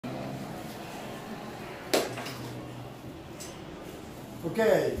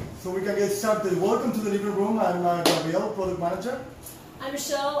Okay, so we can get started. Welcome to the living room. I'm Gabriel, product manager. I'm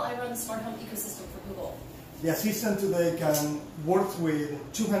Michelle. I run the smart home ecosystem for Google. The assistant today can work with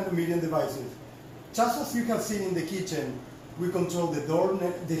 200 million devices. Just as you have seen in the kitchen, we control the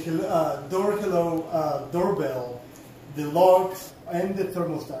doorbell, the locks, and the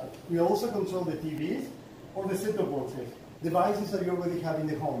thermostat. We also control the TVs or the set-top boxes, devices that you already have in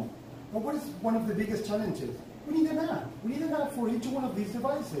the home. But what is one of the biggest challenges? We need an app. We need an app for each one of these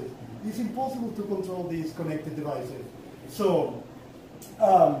devices. It's impossible to control these connected devices. So,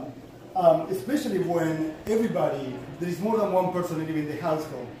 especially when there is more than one person living in the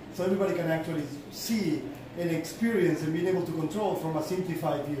household, so everybody can actually see and experience and being able to control from a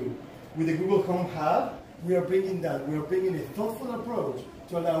simplified view. With the Google Home Hub, we are bringing that. We are bringing a thoughtful approach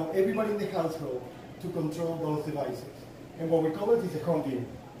to allow everybody in the household to control those devices. And what we call it is a home view.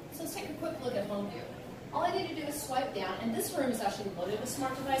 So let's take a quick look at home view. All I need to do is swipe down, and this room is actually loaded with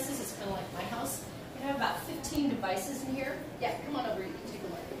smart devices. It's kind of like my house. I have about 15 devices in here. Yeah, come on over, you can take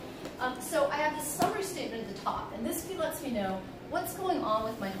a look. So I have this summary statement at the top, and this lets me know what's going on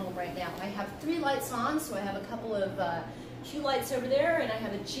with my home right now. I have 3 lights on, so I have a couple of Hue lights over there, and I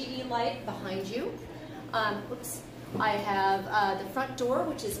have a GE light behind you. Whoops. I have the front door,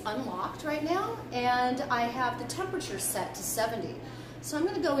 which is unlocked right now, and I have the temperature set to 70. So I'm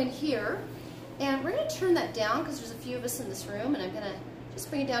going to go in here, and we're going to turn that down because there's a few of us in this room, and I'm going to just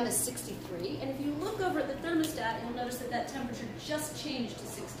bring it down to 63. And if you look over at the thermostat, you'll notice that that temperature just changed to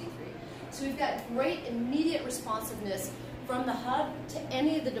 63. So we've got great immediate responsiveness from the hub to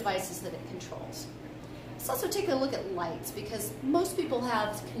any of the devices that it controls. Let's also take a look at lights, because most people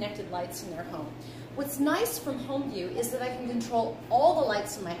have connected lights in their home. What's nice from home view is that I can control all the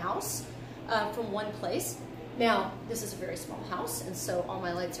lights in my house from one place. Now, this is a very small house, and so all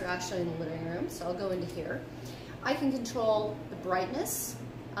my lights are actually in the living room, so I'll go into here. I can control the brightness,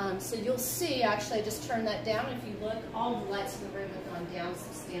 so you'll see, actually, I just turned that down. If you look, all the lights in the room have gone down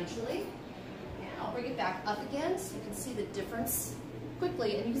substantially. And I'll bring it back up again so you can see the difference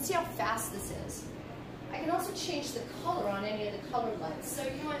quickly, and you can see how fast this is. I can also change the color on any of the colored lights. So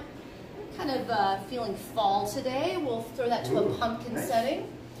you want kind of feeling fall today, we'll throw that to a pumpkin setting.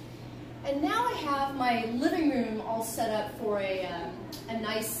 And now I have my living room all set up for a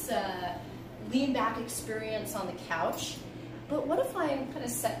nice lean back experience on the couch. But what if I'm kind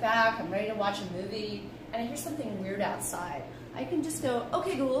of set back, I'm ready to watch a movie, and I hear something weird outside? I can just go,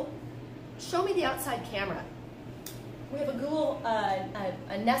 okay Google, show me the outside camera. We have a Google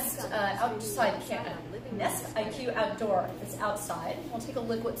Nest Nest IQ Outdoor that's outside. We'll take a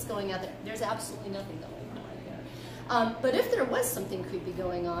look what's going on there. There's absolutely nothing going on here. But if there was something creepy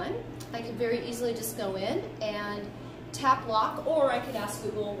going on, I could very easily just go in and tap lock, or I could ask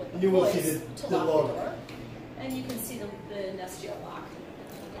Google with the voice to lock the door. And you can see the Nest Geo lock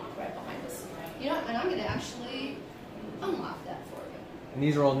right behind us. You know, and I'm going to actually unlock that for you. And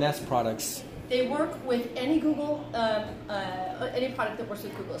these are all Nest products. They work with any Google, any product that works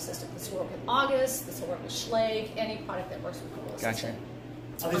with Google Assistant. This will work with August, this will work with Schlage, any product that works with Google Assistant. Gotcha.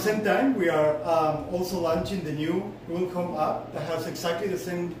 At the same time, we are also launching the new Google Home app that has exactly the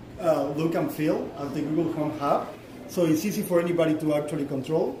same look and feel as the Google Home Hub. So it's easy for anybody to actually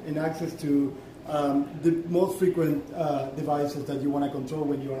control and access to the most frequent devices that you want to control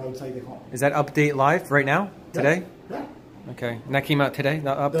when you are outside the home. Is that update live right now, today? Yeah. Okay. And that came out today,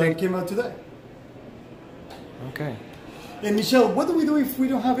 the update? That came out today. Okay. And Michelle, what do we do if we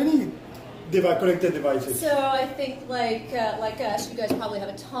don't have any connected devices? So I think like us, you guys probably have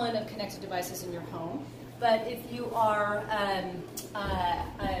a ton of connected devices in your home. But if you are a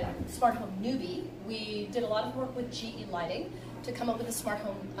smart home newbie, we did a lot of work with GE Lighting to come up with a smart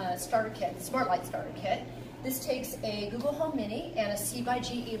home starter kit, the Smart Light Starter Kit. This takes a Google Home Mini and a C by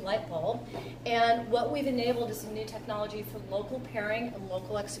GE light bulb, and what we've enabled is a new technology for local pairing and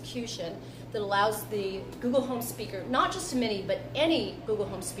local execution that allows the Google Home speaker, not just a Mini, but any Google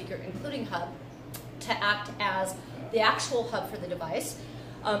Home speaker, including Hub, to act as the actual hub for the device.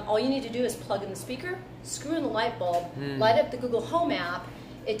 All you need to do is plug in the speaker, screw in the light bulb, light up the Google Home app.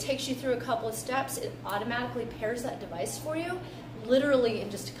 It takes you through a couple of steps. It automatically pairs that device for you, literally in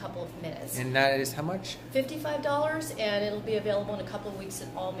just a couple of minutes. And that is how much? $55, and it'll be available in a couple of weeks at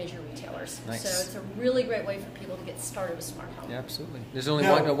all major retailers. Nice. So it's a really great way for people to get started with smart home. Yeah, absolutely. There's only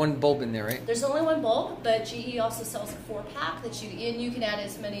Now, one bulb in there, right? There's only one bulb, but GE also sells a 4-pack that you can add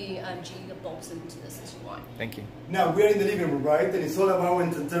as many GE bulbs into this as you want. Thank you. Now, we're in the living room, right? And it's all about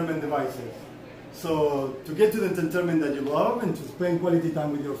entertainment devices. So, to get to the entertainment that you love and to spend quality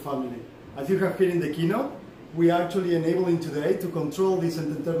time with your family. As you have heard in the keynote, we are actually enabling today to control these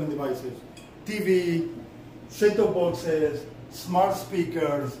entertainment devices. TV, set-top boxes, smart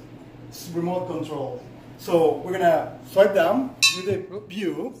speakers, remote control. So we're gonna swipe down to the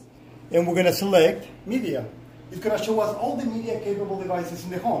view, and we're gonna select media. It's gonna show us all the media capable devices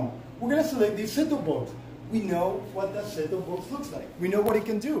in the home. We're gonna select this set-top box. We know what that set-top box looks like. We know what it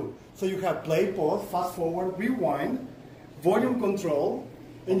can do. So you have play, pause, fast forward, rewind, volume control,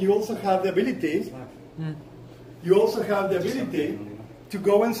 and you also have the ability. You also have the ability to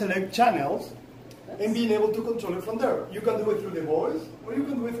go and select channels and being able to control it from there. You can do it through the voice, or you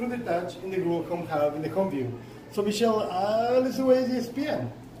can do it through the touch in the Google Home Hub in the home view. So Michelle, let's do ESPN.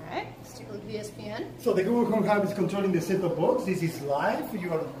 All right, let's take a look at ESPN. So the Google Home Hub is controlling the set-top box. This is live.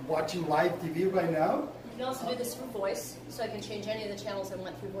 You are watching live TV right now. You can also do this through voice, so I can change any of the channels I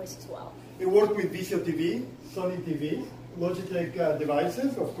want through voice as well. It works with Vizio TV, Sony TV, Logitech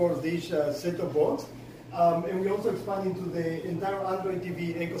devices, of course, this set-top box. And we also expand into the entire Android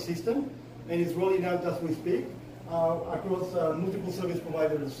TV ecosystem, and it's rolling out as we speak across multiple service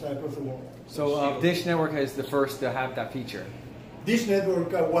providers across the world. So Dish Network is the first to have that feature. Dish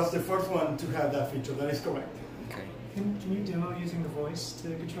Network was the first one to have that feature. That is correct. Okay. Can you demo using the voice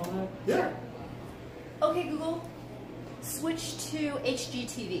to control that? Yeah. Okay, Google, switch to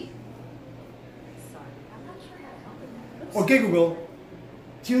HGTV. Okay, Google,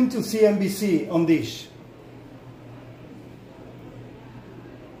 tune to CNBC on Dish.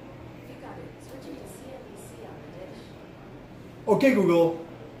 Okay, Google,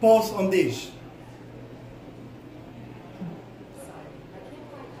 pause on Dish.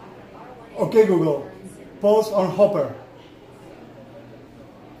 Okay, Google, pause on Hopper.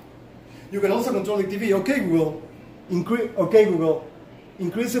 You can also control the TV. Okay, Google,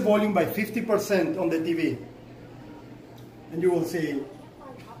 increase the volume by 50% on the TV. And you will see.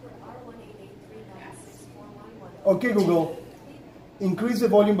 Okay, Google, increase the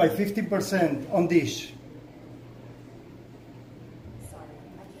volume by 50% on Dish.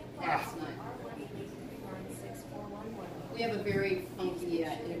 We have a very funky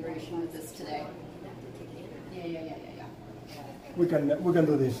integration with this today. Yeah. We can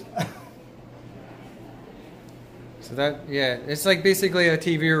do this. So that, yeah, it's like basically a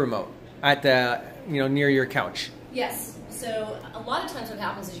TV remote at the, near your couch. Yes. So a lot of times what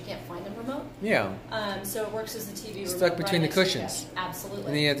happens is you can't find a remote. Yeah. So it works as the TV remote. Stuck between the cushions. Yes, absolutely.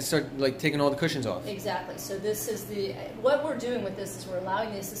 And then you have to start taking all the cushions off. Exactly. So this is what we're doing with this is we're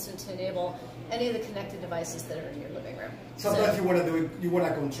allowing the assistant to enable any of the connected devices that are in your living room. Sometimes you want to do it, you want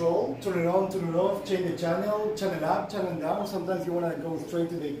to control, turn it on, turn it off, change the channel up, channel down. Sometimes you want to go straight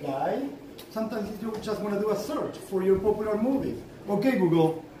to the guide. Sometimes you just want to do a search for your popular movies. Okay,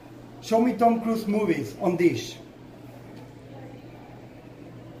 Google, show me Tom Cruise movies on Dish.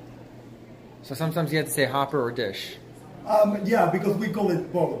 So sometimes you have to say Hopper or Dish. Yeah, because we call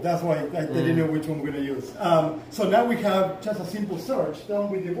it both. That's why I didn't know which one we're going to use. So now we have just a simple search done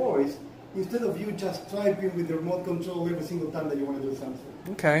with the voice, instead of you just typing with the remote control every single time that you want to do something.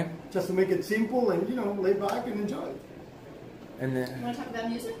 Okay. Just to make it simple and, lay back and enjoy it. And then, you want to talk about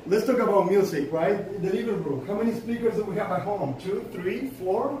music? Let's talk about music, right? In the living room. How many speakers do we have at home? 2, 3,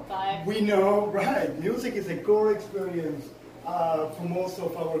 4? 5. We know, right? Music is a core experience for most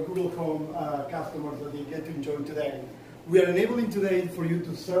of our Google Home customers that they get to enjoy today. We are enabling today for you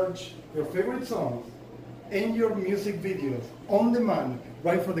to search your favorite songs and your music videos on demand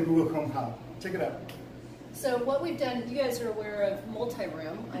right from the Google Home Hub. Check it out. So what we've done, you guys are aware of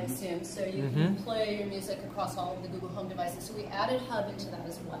multi-room, I assume, so you can play your music across all of the Google Home devices. So we added Hub into that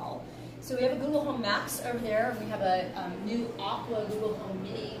as well. So we have a Google Home Max over there, and we have a new Aqua Google Home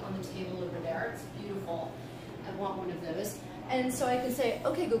Mini on the table over there. It's beautiful. I want one of those. And so I can say,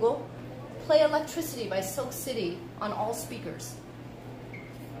 okay, Google, play Electricity by Silk City on all speakers.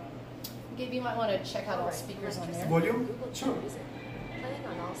 Gabe, you might want to check out all speakers on there. Volume? Sure. Playing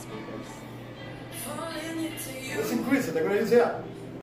on all speakers. Let's increase it. I'm going to use it.